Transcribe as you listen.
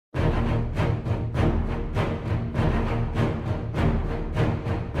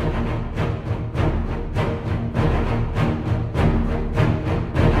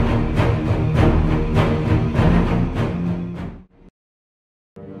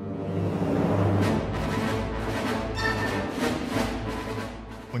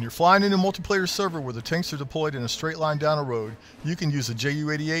When you're flying in a multiplayer server where the tanks are deployed in a straight line down a road, you can use a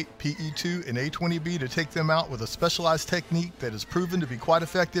Ju-88, Pe-2, and A-20B to take them out with a specialized technique that is proven to be quite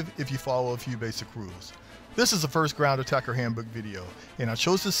effective if you follow a few basic rules. This is the first Ground Attacker Handbook video, and I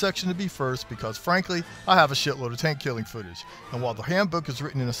chose this section to be first because frankly, I have a shitload of tank killing footage, and while the handbook is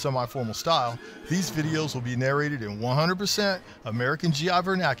written in a semi-formal style, these videos will be narrated in 100% American GI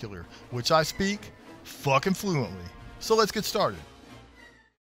vernacular, which I speak fucking fluently. So let's get started.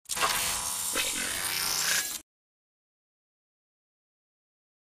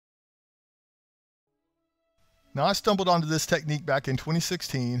 Now, I stumbled onto this technique back in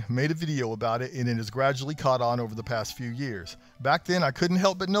 2016, made a video about it, and it has gradually caught on over the past few years. Back then, I couldn't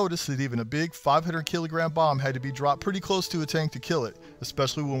help but notice that even a big 500 kilogram bomb had to be dropped pretty close to a tank to kill it,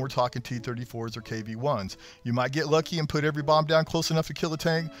 especially when we're talking T-34s or KV-1s. You might get lucky and put every bomb down close enough to kill a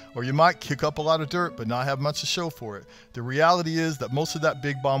tank, or you might kick up a lot of dirt but not have much to show for it. The reality is that most of that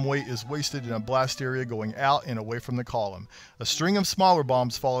big bomb weight is wasted in a blast area going out and away from the column. A string of smaller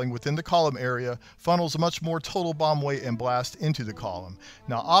bombs falling within the column area funnels much more total bomb weight and blast into the column.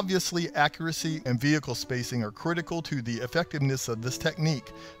 Now obviously accuracy and vehicle spacing are critical to the effectiveness of this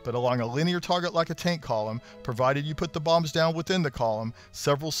technique, but along a linear target like a tank column, provided you put the bombs down within the column,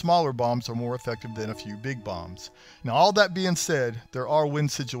 several smaller bombs are more effective than a few big bombs. Now all that being said, there are win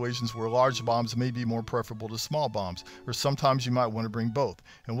situations where large bombs may be more preferable to small bombs, or sometimes you might want to bring both,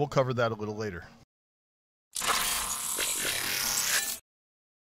 and we'll cover that a little later.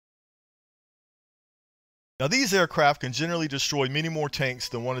 Now these aircraft can generally destroy many more tanks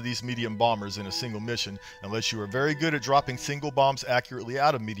than one of these medium bombers in a single mission, unless you are very good at dropping single bombs accurately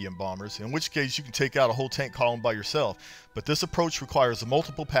out of medium bombers, in which case you can take out a whole tank column by yourself. But this approach requires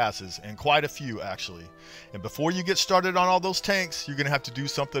multiple passes, and quite a few actually. And before you get started on all those tanks, you're going to have to do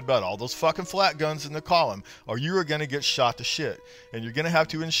something about all those fucking flat guns in the column, or you are going to get shot to shit. And you're going to have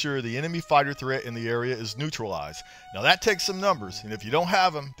to ensure the enemy fighter threat in the area is neutralized. Now that takes some numbers, and if you don't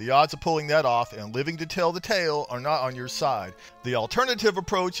have them, the odds of pulling that off and living to tell the tale are not on your side. The alternative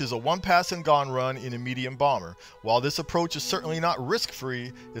approach is a one pass and gone run in a medium bomber. While this approach is certainly not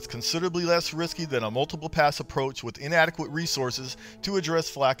risk-free, it's considerably less risky than a multiple pass approach with inadequate resources to address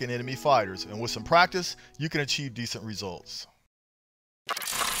flak in enemy fighters, and with some practice, you can achieve decent results.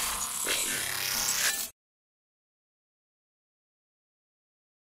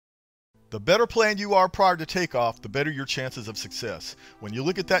 The better planned you are prior to takeoff, the better your chances of success. When you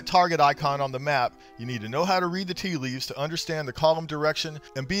look at that target icon on the map, you need to know how to read the tea leaves to understand the column direction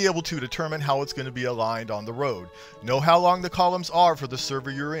and be able to determine how it's going to be aligned on the road. Know how long the columns are for the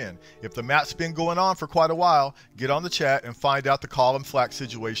server you're in. If the map's been going on for quite a while, get on the chat and find out the column flak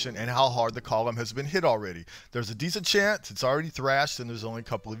situation and how hard the column has been hit already. There's a decent chance it's already thrashed and there's only a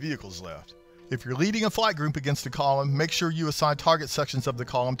couple of vehicles left. If you're leading a flight group against a column, make sure you assign target sections of the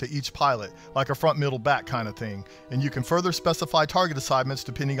column to each pilot, like a front, middle, back kind of thing, and you can further specify target assignments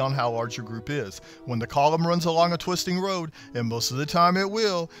depending on how large your group is. When the column runs along a twisting road, and most of the time it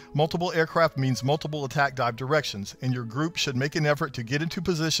will, multiple aircraft means multiple attack dive directions, and your group should make an effort to get into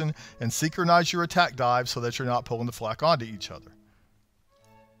position and synchronize your attack dive so that you're not pulling the flak onto each other.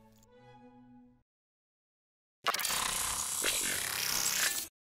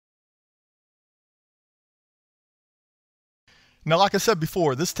 Now, like I said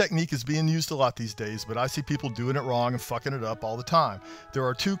before, this technique is being used a lot these days, but I see people doing it wrong and fucking it up all the time. There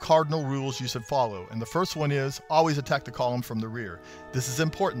are two cardinal rules you should follow, and the first one is always attack the column from the rear. This is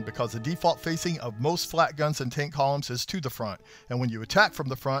important because the default facing of most flat guns and tank columns is to the front, and when you attack from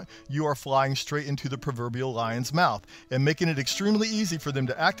the front, you are flying straight into the proverbial lion's mouth, and making it extremely easy for them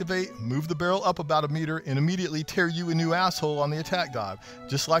to activate, move the barrel up about a meter, and immediately tear you a new asshole on the attack dive,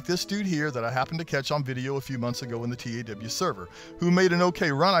 just like this dude here that I happened to catch on video a few months ago in the TAW server, who made an okay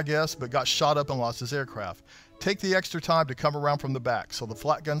run, I guess, but got shot up and lost his aircraft. Take the extra time to come around from the back, so the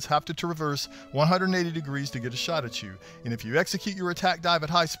flat guns have to traverse 180 degrees to get a shot at you, and if you execute your attack dive at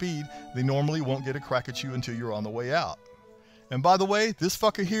high speed, they normally won't get a crack at you until you're on the way out. And by the way, this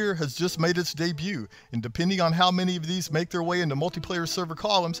fucker here has just made its debut, and depending on how many of these make their way into multiplayer server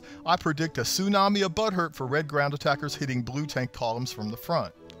columns, I predict a tsunami of butthurt for red ground attackers hitting blue tank columns from the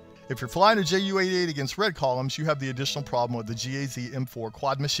front. If you're flying a Ju-88 against red columns, you have the additional problem with the GAZ M4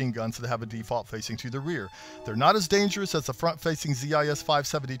 quad machine guns that have a default facing to the rear. They're not as dangerous as the front-facing ZIS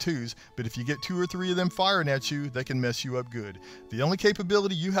 572s, but if you get 2 or 3 of them firing at you, they can mess you up good. The only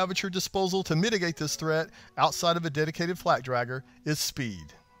capability you have at your disposal to mitigate this threat, outside of a dedicated flak dragger, is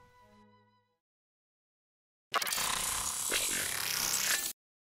speed.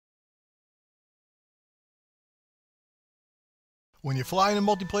 When you fly in a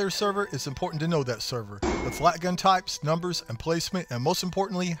multiplayer server, it's important to know that server, the flat gun types, numbers, and placement, and most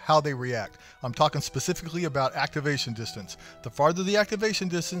importantly, how they react. I'm talking specifically about activation distance. The farther the activation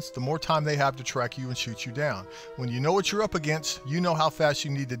distance, the more time they have to track you and shoot you down. When you know what you're up against, you know how fast you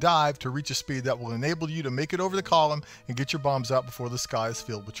need to dive to reach a speed that will enable you to make it over the column and get your bombs out before the sky is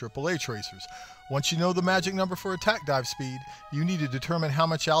filled with AAA tracers. Once you know the magic number for attack dive speed, you need to determine how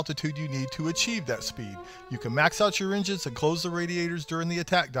much altitude you need to achieve that speed. You can max out your engines and close the radiators during the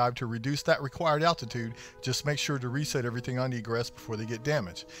attack dive to reduce that required altitude. Just make sure to reset everything on egress before they get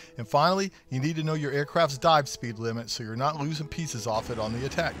damaged. And finally, you need to know your aircraft's dive speed limit so you're not losing pieces off it on the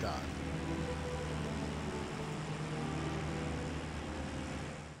attack dive.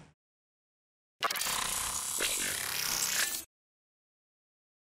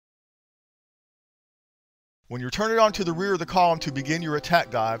 When you're turning onto the rear of the column to begin your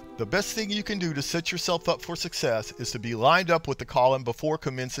attack dive, the best thing you can do to set yourself up for success is to be lined up with the column before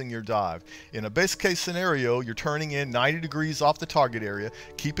commencing your dive. In a best case scenario, you're turning in 90 degrees off the target area,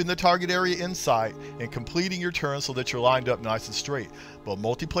 keeping the target area in sight, and completing your turn so that you're lined up nice and straight. But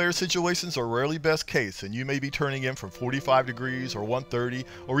multiplayer situations are rarely best case, and you may be turning in from 45 degrees or 130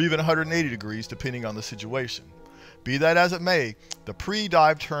 or even 180 degrees depending on the situation. Be that as it may, the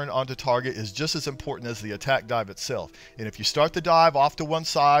pre-dive turn onto target is just as important as the attack dive itself. And if you start the dive off to one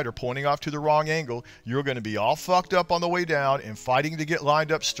side or pointing off to the wrong angle, you're going to be all fucked up on the way down and fighting to get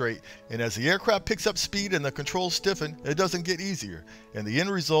lined up straight. And as the aircraft picks up speed and the controls stiffen, it doesn't get easier. And the end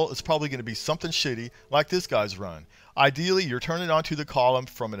result is probably going to be something shitty like this guy's run. Ideally, you're turning onto the column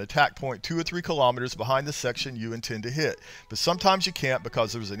from an attack point 2 or 3 kilometers behind the section you intend to hit. But sometimes you can't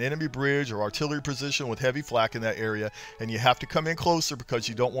because there's an enemy bridge or artillery position with heavy flak in that area, and you have to come in closer because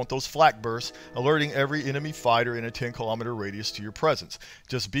you don't want those flak bursts alerting every enemy fighter in a 10-kilometer radius to your presence.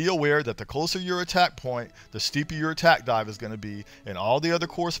 Just be aware that the closer your attack point, the steeper your attack dive is going to be, and all the other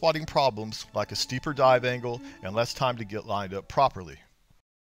corresponding problems like a steeper dive angle and less time to get lined up properly.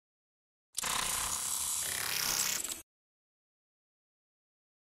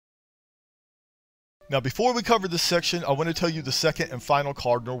 Now, before we cover this section, I want to tell you the second and final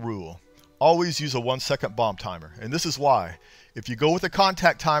cardinal rule. Always use a 1-second bomb timer, and this is why. If you go with a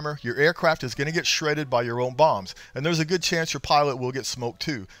contact timer, your aircraft is going to get shredded by your own bombs, and there's a good chance your pilot will get smoked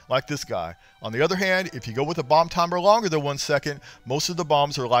too, like this guy. On the other hand, if you go with a bomb timer longer than 1 second, most of the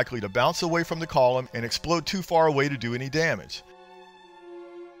bombs are likely to bounce away from the column and explode too far away to do any damage.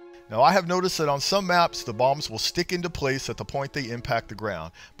 Now, I have noticed that on some maps, the bombs will stick into place at the point they impact the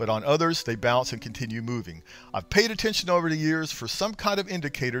ground, but on others, they bounce and continue moving. I've paid attention over the years for some kind of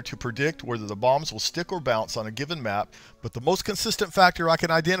indicator to predict whether the bombs will stick or bounce on a given map, but the most consistent factor I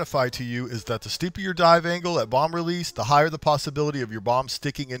can identify to you is that the steeper your dive angle at bomb release, the higher the possibility of your bomb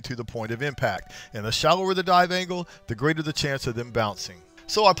sticking into the point of impact, and the shallower the dive angle, the greater the chance of them bouncing.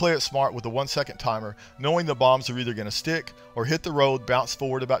 So I play it smart with a 1-second timer, knowing the bombs are either going to stick or hit the road, bounce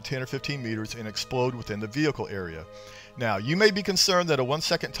forward about 10 or 15 meters, and explode within the vehicle area. Now, you may be concerned that a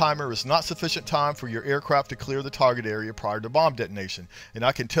 1-second timer is not sufficient time for your aircraft to clear the target area prior to bomb detonation. And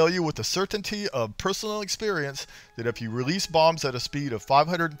I can tell you with the certainty of personal experience that if you release bombs at a speed of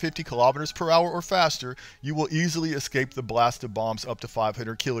 550 kilometers per hour or faster, you will easily escape the blast of bombs up to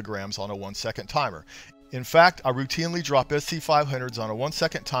 500 kilograms on a 1-second timer. In fact, I routinely drop SC500s on a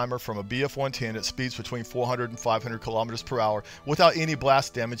 1-second timer from a BF-110 at speeds between 400 and 500 kilometers per hour without any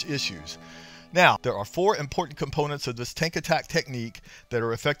blast damage issues. Now, there are 4 important components of this tank attack technique that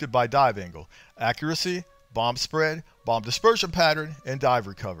are affected by dive angle: accuracy, bomb spread, bomb dispersion pattern, and dive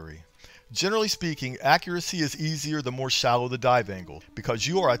recovery. Generally speaking, accuracy is easier the more shallow the dive angle, because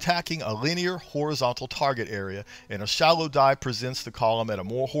you are attacking a linear horizontal target area, and a shallow dive presents the column at a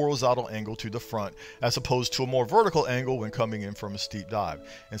more horizontal angle to the front, as opposed to a more vertical angle when coming in from a steep dive.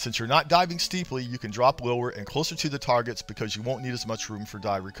 And since you're not diving steeply, you can drop lower and closer to the targets because you won't need as much room for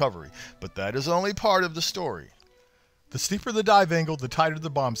dive recovery. But that is only part of the story. The steeper the dive angle, the tighter the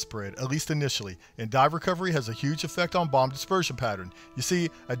bomb spread, at least initially, and dive recovery has a huge effect on bomb dispersion pattern. You see,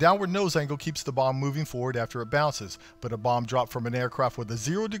 a downward nose angle keeps the bomb moving forward after it bounces, but a bomb dropped from an aircraft with a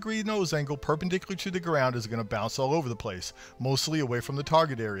 0-degree nose angle perpendicular to the ground is going to bounce all over the place, mostly away from the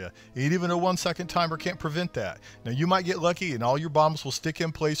target area. And even a 1-second timer can't prevent that. Now, you might get lucky and all your bombs will stick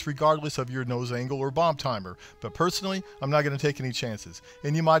in place regardless of your nose angle or bomb timer, but personally, I'm not going to take any chances.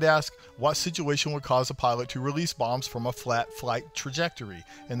 And you might ask, what situation would cause a pilot to release bombs from from a flat flight trajectory?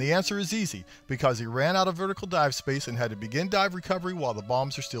 And the answer is easy, because he ran out of vertical dive space and had to begin dive recovery while the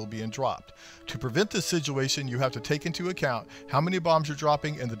bombs are still being dropped. To prevent this situation, you have to take into account how many bombs you're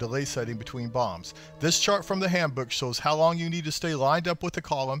dropping and the delay setting between bombs. This chart from the handbook shows how long you need to stay lined up with the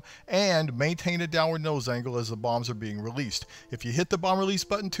column and maintain a downward nose angle as the bombs are being released. If you hit the bomb release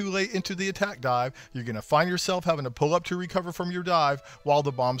button too late into the attack dive, you're going to find yourself having to pull up to recover from your dive while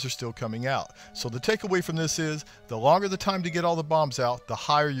the bombs are still coming out. So the takeaway from this is, the longer the time to get all the bombs out, the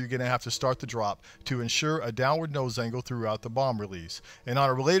higher you're going to have to start the drop to ensure a downward nose angle throughout the bomb release. And on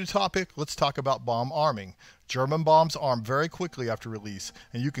a related topic, let's talk about bomb arming. German bombs arm very quickly after release,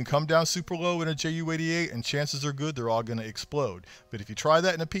 and you can come down super low in a Ju-88 and chances are good they're all going to explode. But if you try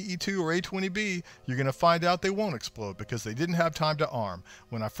that in a Pe-2 or A-20B, you're going to find out they won't explode because they didn't have time to arm.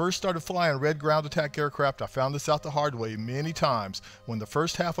 When I first started flying red ground attack aircraft, I found this out the hard way many times, when the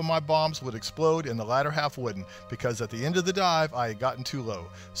first half of my bombs would explode and the latter half wouldn't, because at the end of the dive I had gotten too low.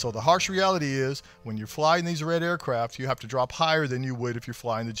 So the harsh reality is, when you're flying these red aircraft, you have to drop higher than you would if you're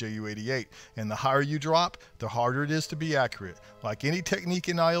flying the Ju-88, and the higher you drop, the harder it is to be accurate. Like any technique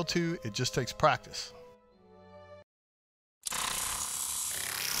in IL-2, it just takes practice.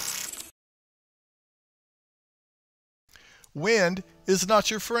 Wind is not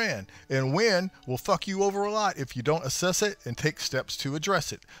your friend, and wind will fuck you over a lot if you don't assess it and take steps to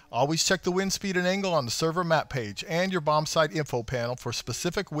address it. Always check the wind speed and angle on the server map page and your bomb site info panel for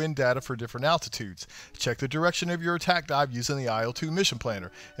specific wind data for different altitudes. Check the direction of your attack dive using the IL-2 mission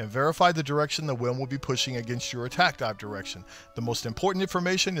planner and verify the direction the wind will be pushing against your attack dive direction. The most important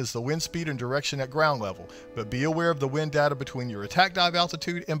information is the wind speed and direction at ground level, but be aware of the wind data between your attack dive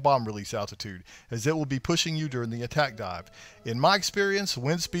altitude and bomb release altitude, as it will be pushing you during the attack dive. In my experience,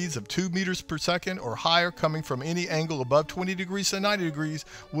 wind speeds of 2 meters per second or higher coming from any angle above 20 degrees to 90 degrees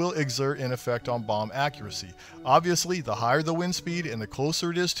will exert an effect on bomb accuracy. Obviously, the higher the wind speed and the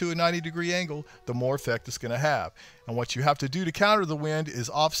closer it is to a 90-degree angle, the more effect it's going to have. And what you have to do to counter the wind is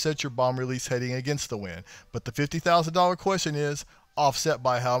offset your bomb release heading against the wind. But the $50,000 question is, offset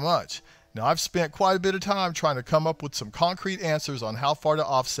by how much? Now, I've spent quite a bit of time trying to come up with some concrete answers on how far to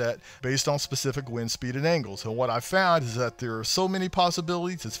offset based on specific wind speed and angles. And what I found is that there are so many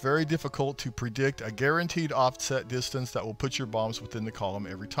possibilities, it's very difficult to predict a guaranteed offset distance that will put your bombs within the column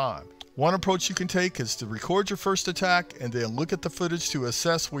every time. One approach you can take is to record your first attack and then look at the footage to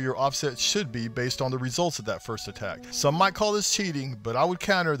assess where your offset should be based on the results of that first attack. Some might call this cheating, but I would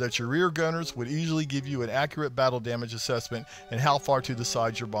counter that your rear gunners would easily give you an accurate battle damage assessment and how far to the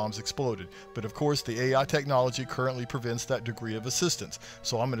side your bombs exploded. But of course, the AI technology currently prevents that degree of assistance.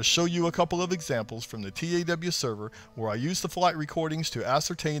 So I'm going to show you a couple of examples from the TAW server where I use the flight recordings to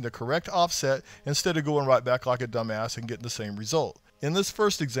ascertain the correct offset instead of going right back like a dumbass and getting the same result. In this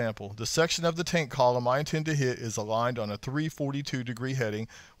first example, the section of the tank column I intend to hit is aligned on a 342 degree heading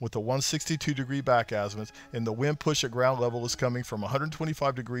with a 162 degree back azimuth, and the wind push at ground level is coming from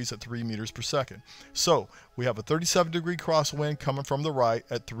 125 degrees at 3 meters per second. So we have a 37 degree crosswind coming from the right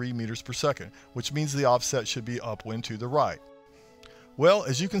at 3 meters per second, which means the offset should be upwind to the right. Well,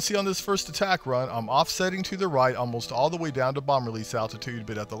 as you can see on this first attack run, I'm offsetting to the right almost all the way down to bomb release altitude,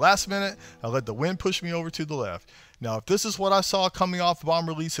 but at the last minute, I let the wind push me over to the left. Now, if this is what I saw coming off bomb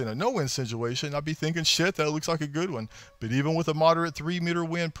release in a no-wind situation, I'd be thinking, shit, that looks like a good one. But even with a moderate 3-meter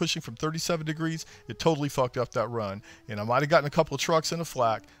wind pushing from 37 degrees, it totally fucked up that run. And I might have gotten a couple of trucks and a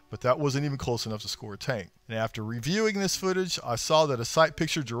flak, but that wasn't even close enough to score a tank. And after reviewing this footage, I saw that a sight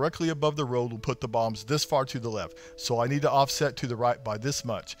picture directly above the road will put the bombs this far to the left. So I need to offset to the right by this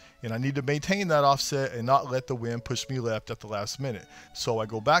much. And I need to maintain that offset and not let the wind push me left at the last minute. So I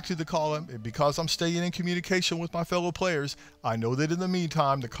go back to the column, and because I'm staying in communication with my fellow players, I know that in the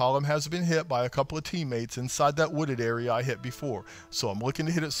meantime the column has been hit by a couple of teammates inside that wooded area I hit before. So I'm looking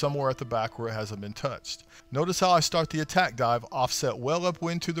to hit it somewhere at the back where it hasn't been touched. Notice how I start the attack dive offset well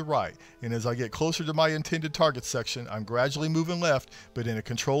upwind to the right, and as I get closer to my intended target section, I'm gradually moving left, but in a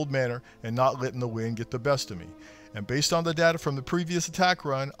controlled manner and not letting the wind get the best of me. And based on the data from the previous attack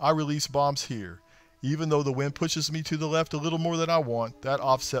run, I release bombs here. Even though the wind pushes me to the left a little more than I want, that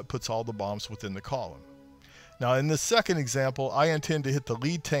offset puts all the bombs within the column. Now in this second example, I intend to hit the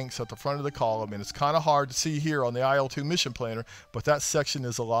lead tanks at the front of the column, and it's kind of hard to see here on the IL-2 mission planner, but that section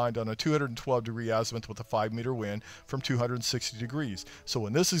is aligned on a 212 degree azimuth with a 5-meter wind from 260 degrees. So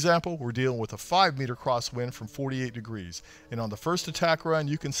in this example, we're dealing with a 5-meter crosswind from 48 degrees. And on the first attack run,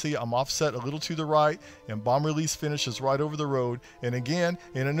 you can see I'm offset a little to the right, and bomb release finishes right over the road. And again,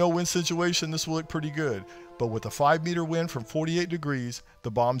 in a no-wind situation, this will look pretty good. But with a 5-meter wind from 48 degrees, the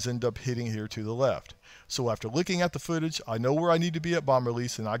bombs end up hitting here to the left. So after looking at the footage, I know where I need to be at bomb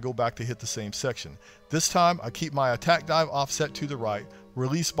release, and I go back to hit the same section. This time I keep my attack dive offset to the right,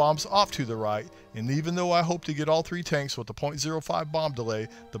 release bombs off to the right, and even though I hope to get all 3 tanks with a 0.05 bomb delay,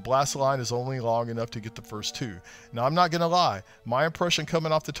 the blast line is only long enough to get the first 2. Now I'm not going to lie, my impression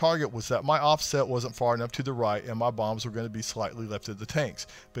coming off the target was that my offset wasn't far enough to the right and my bombs were going to be slightly left of the tanks.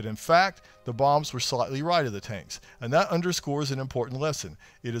 But in fact, the bombs were slightly right of the tanks, and that underscores an important lesson.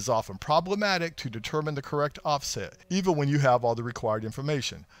 It is often problematic to determine the correct offset, even when you have all the required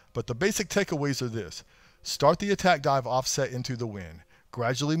information. But the basic takeaways are this. Start the attack dive offset into the wind.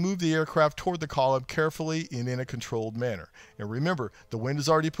 Gradually move the aircraft toward the column carefully and in a controlled manner. And remember, the wind is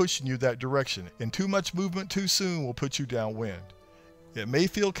already pushing you that direction, and too much movement too soon will put you downwind. It may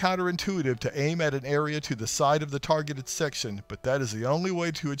feel counterintuitive to aim at an area to the side of the targeted section, but that is the only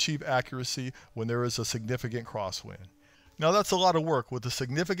way to achieve accuracy when there is a significant crosswind. Now that's a lot of work with a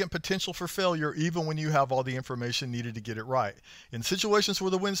significant potential for failure even when you have all the information needed to get it right. In situations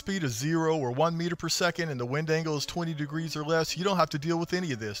where the wind speed is 0 or 1 meter per second and the wind angle is 20 degrees or less, you don't have to deal with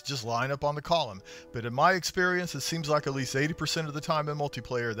any of this, just line up on the column. But in my experience, it seems like at least 80% of the time in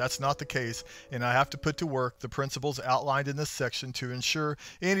multiplayer that's not the case, and I have to put to work the principles outlined in this section to ensure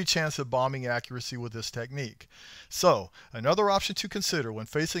any chance of bombing accuracy with this technique. So, another option to consider when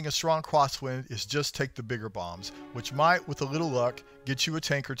facing a strong crosswind is just take the bigger bombs, which might, with a little luck, get you a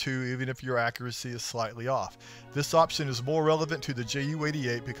tank or 2 even if your accuracy is slightly off. This option is more relevant to the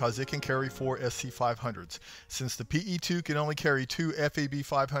Ju-88 because it can carry 4 SC-500s. Since the Pe-2 can only carry 2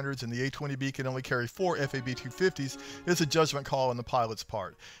 FAB-500s and the A-20B can only carry 4 FAB-250s, it's a judgment call on the pilot's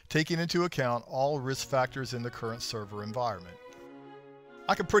part, taking into account all risk factors in the current server environment.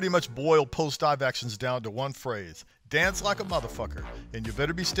 I can pretty much boil post-dive actions down to one phrase: dance like a motherfucker, and you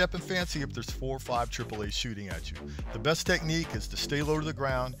better be stepping fancy if there's 4 or 5 AAA shooting at you. The best technique is to stay low to the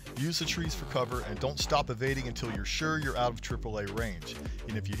ground, use the trees for cover, and don't stop evading until you're sure you're out of AAA range.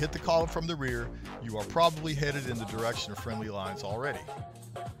 And if you hit the column from the rear, you are probably headed in the direction of friendly lines already.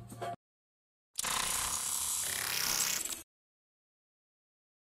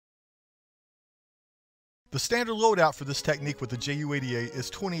 The standard loadout for this technique with the Ju-88 is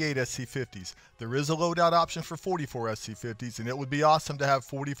 28 SC-50s. There is a loadout option for 44 SC-50s, and it would be awesome to have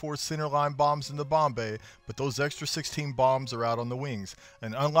 44 centerline bombs in the bomb bay, but those extra 16 bombs are out on the wings.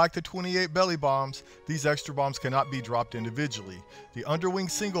 And unlike the 28 belly bombs, these extra bombs cannot be dropped individually. The underwing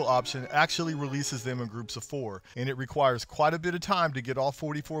single option actually releases them in groups of 4, and it requires quite a bit of time to get all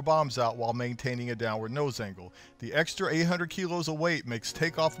 44 bombs out while maintaining a downward nose angle. The extra 800 kilos of weight makes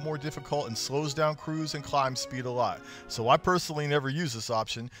takeoff more difficult and slows down cruise and climb speed a lot, so I personally never use this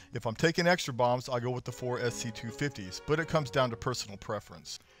option. If I'm taking extra bombs, I go with the 4 SC-250s, but it comes down to personal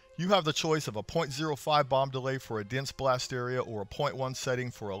preference. You have the choice of a 0.05 bomb delay for a dense blast area or a 0.1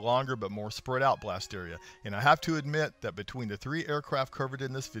 setting for a longer but more spread out blast area, and I have to admit that between the 3 aircraft covered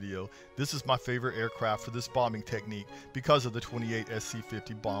in this video, this is my favorite aircraft for this bombing technique because of the 28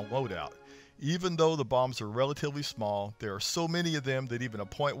 SC-50 bomb loadout. Even though the bombs are relatively small, there are so many of them that even a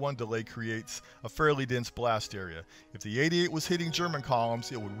 0.1 delay creates a fairly dense blast area. If the 88 was hitting German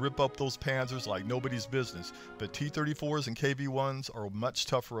columns, it would rip up those Panzers like nobody's business, but T-34s and KV-1s are much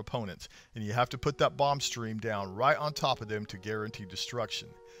tougher opponents, and you have to put that bomb stream down right on top of them to guarantee destruction.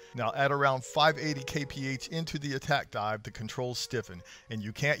 Now at around 580 kph into the attack dive, the controls stiffen, and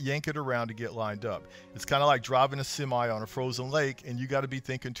you can't yank it around to get lined up. It's kind of like driving a semi on a frozen lake, and you got to be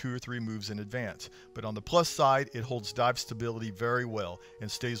thinking 2 or 3 moves in advance. But on the plus side, it holds dive stability very well and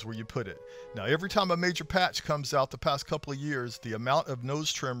stays where you put it. Now every time a major patch comes out the past couple of years, the amount of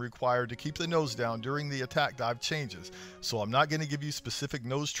nose trim required to keep the nose down during the attack dive changes. So I'm not going to give you specific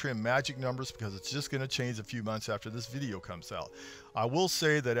nose trim magic numbers because it's just going to change a few months after this video comes out. I will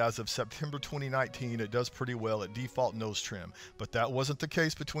say that as of September 2019, it does pretty well at default nose trim, but that wasn't the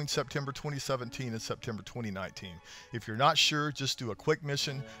case between September 2017 and September 2019. If you're not sure, just do a quick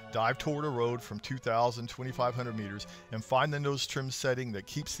mission, dive toward a road from 2,000 to 2,500 meters, and find the nose trim setting that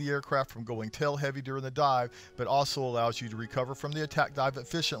keeps the aircraft from going tail heavy during the dive, but also allows you to recover from the attack dive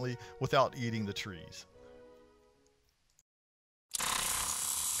efficiently without eating the trees.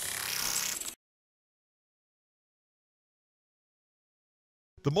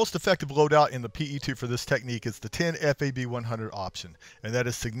 The most effective loadout in the Pe-2 for this technique is the 10 FAB-100 option, and that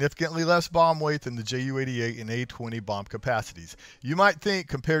is significantly less bomb weight than the Ju-88 and A-20 bomb capacities. You might think,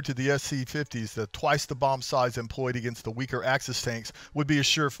 compared to the SC-50s, that twice the bomb size employed against the weaker Axis tanks would be a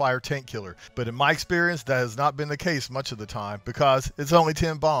surefire tank killer, but in my experience that has not been the case much of the time because it's only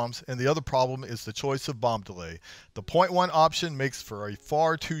 10 bombs, and the other problem is the choice of bomb delay. The 0.1 option makes for a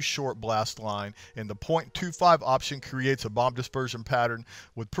far too short blast line, and the 0.25 option creates a bomb dispersion pattern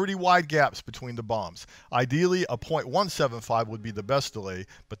with pretty wide gaps between the bombs. Ideally, a .175 would be the best delay,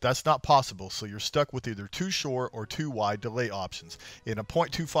 but that's not possible, so you're stuck with either too short or too wide delay options. And a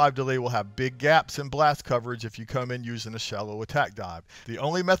 .25 delay will have big gaps in blast coverage if you come in using a shallow attack dive. The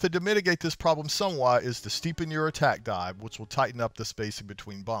only method to mitigate this problem somewhat is to steepen your attack dive, which will tighten up the spacing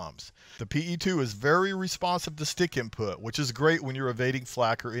between bombs. The Pe-2 is very responsive to stick input, which is great when you're evading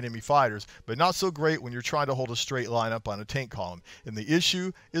flak or enemy fighters, but not so great when you're trying to hold a straight line up on a tank column. And the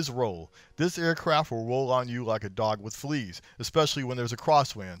issue is roll. This aircraft will roll on you like a dog with fleas, especially when there's a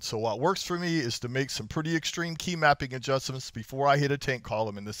crosswind. So what works for me is to make some pretty extreme key mapping adjustments before I hit a tank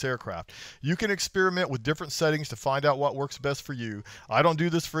column in this aircraft. You can experiment with different settings to find out what works best for you. I don't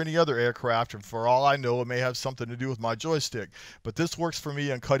do this for any other aircraft, and for all I know, it may have something to do with my joystick, but this works for me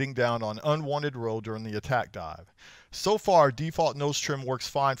in cutting down on unwanted roll during the attack dive. So far, default nose trim works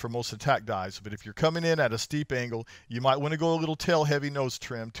fine for most attack dives, but if you're coming in at a steep angle, you might want to go a little tail heavy nose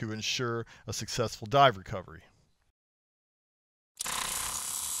trim to ensure a successful dive recovery.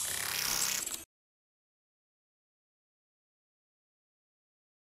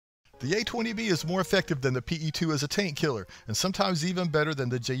 The A-20B is more effective than the Pe-2 as a tank killer, and sometimes even better than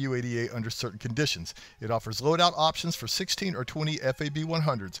the Ju-88 under certain conditions. It offers loadout options for 16 or 20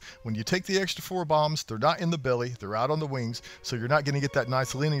 FAB-100s. When you take the extra 4 bombs, they're not in the belly, they're out on the wings, so you're not going to get that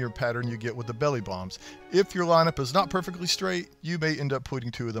nice linear pattern you get with the belly bombs. If your lineup is not perfectly straight, you may end up putting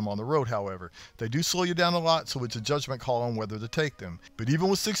 2 of them on the road, however. They do slow you down a lot, so it's a judgment call on whether to take them. But even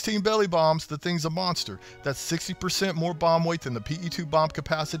with 16 belly bombs, the thing's a monster. That's 60% more bomb weight than the Pe-2 bomb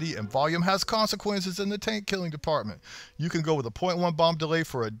capacity, and volume has consequences in the tank killing department. You can go with a .1 bomb delay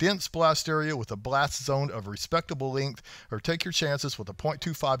for a dense blast area with a blast zone of respectable length, or take your chances with a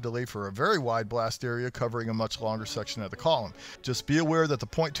 .25 delay for a very wide blast area covering a much longer section of the column. Just be aware that the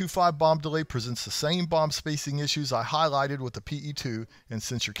 .25 bomb delay presents the same bomb spacing issues I highlighted with the Pe-2, and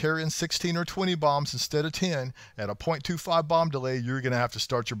since you're carrying 16 or 20 bombs instead of 10, at a .25 bomb delay, you're going to have to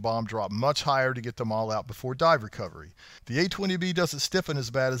start your bomb drop much higher to get them all out before dive recovery. The A-20B doesn't stiffen as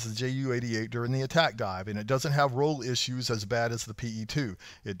bad as the Ju-88 during the attack dive, and it doesn't have roll issues as bad as the Pe-2.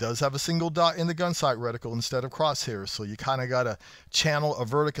 It does have a single dot in the gun sight reticle instead of crosshairs, so you kind of got to channel a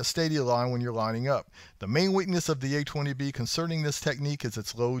vertical stadia line when you're lining up. The main weakness of the A-20B concerning this technique is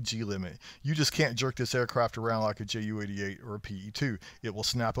its low G limit. You just can't jerk this aircraft around like a Ju-88 or a Pe-2. It will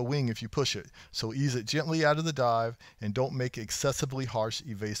snap a wing if you push it, so ease it gently out of the dive and don't make excessively harsh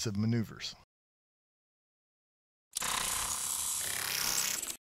evasive maneuvers.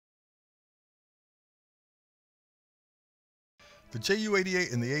 The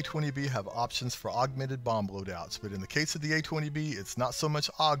Ju-88 and the A-20B have options for augmented bomb loadouts, but in the case of the A-20B, it's not so much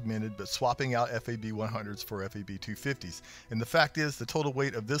augmented, but swapping out FAB-100s for FAB-250s. And the fact is, the total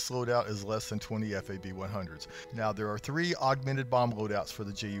weight of this loadout is less than 20 FAB-100s. Now, there are 3 augmented bomb loadouts for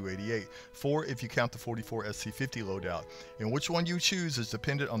the Ju-88, 4 if you count the 44 SC-50 loadout, and which one you choose is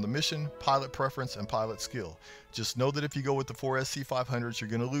dependent on the mission, pilot preference, and pilot skill. Just know that if you go with the 4 SC-500s, you're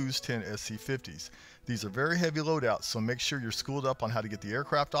going to lose 10 SC-50s. These are very heavy loadouts, so make sure you're schooled up on how to get the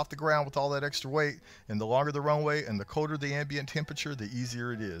aircraft off the ground with all that extra weight, and the longer the runway and the colder the ambient temperature, the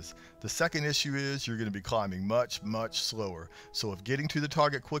easier it is. The second issue is you're going to be climbing much, much slower, so if getting to the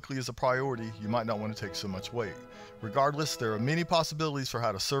target quickly is a priority, you might not want to take so much weight. Regardless, there are many possibilities for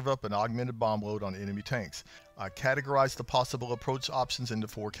how to serve up an augmented bomb load on enemy tanks. I categorized the possible approach options into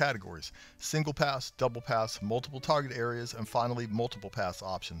 4 categories: single pass, double pass, multiple target areas, and finally multiple pass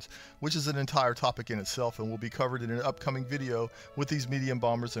options, which is an entire topic in itself and will be covered in an upcoming video with these medium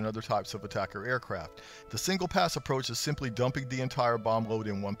bombers and other types of attacker aircraft. The single pass approach is simply dumping the entire bomb load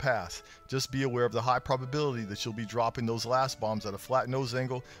in one pass. Just be aware of the high probability that you'll be dropping those last bombs at a flat nose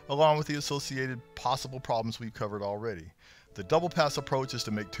angle, along with the associated possible problems we've covered already. The double pass approach is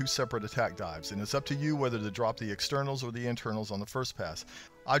to make 2 separate attack dives, and it's up to you whether to drop the externals or the internals on the first pass.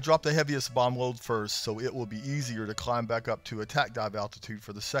 I dropped the heaviest bomb load first, so it will be easier to climb back up to attack dive altitude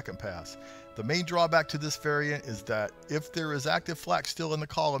for the second pass. The main drawback to this variant is that if there is active flak still in the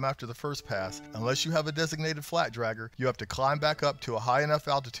column after the first pass, unless you have a designated flat dragger, you have to climb back up to a high enough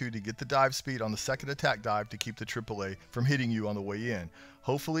altitude to get the dive speed on the second attack dive to keep the AAA from hitting you on the way in.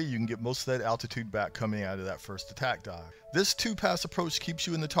 Hopefully you can get most of that altitude back coming out of that first attack dive. This 2-pass approach keeps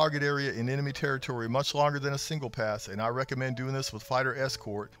you in the target area in enemy territory much longer than a single pass, and I recommend doing this with fighter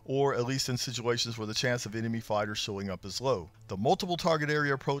escort, or at least in situations where the chance of enemy fighters showing up is low. The multiple target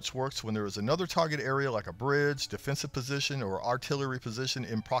area approach works when there is another target area like a bridge, defensive position, or artillery position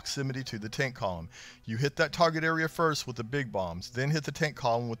in proximity to the tank column. You hit that target area first with the big bombs, then hit the tank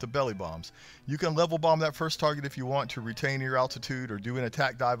column with the belly bombs. You can level bomb that first target if you want to retain your altitude or do an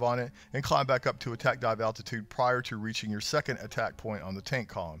attack dive on it, and climb back up to attack dive altitude prior to reaching your second attack point on the tank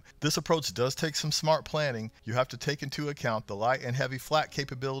column. This approach does take some smart planning. You have to take into account the light and heavy flak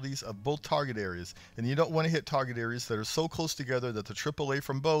capabilities of both target areas, and you don't want to hit target areas that are so close together that the AAA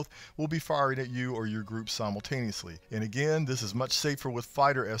from both will be firing at you or your group simultaneously. And again, this is much safer with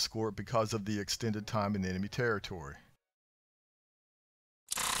fighter escort because of the extended time in enemy territory.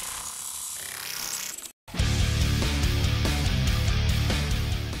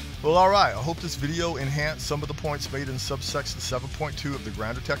 Well, alright, I hope this video enhanced some of the points made in Subsection 7.2 of the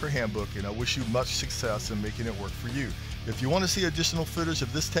Ground Attacker Handbook, and I wish you much success in making it work for you. If you want to see additional footage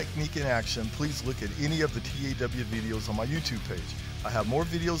of this technique in action, please look at any of the TAW videos on my YouTube page. I have more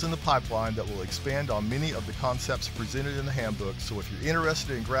videos in the pipeline that will expand on many of the concepts presented in the handbook, so if you're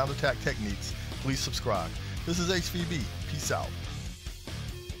interested in ground attack techniques, please subscribe. This is HVB. Peace out.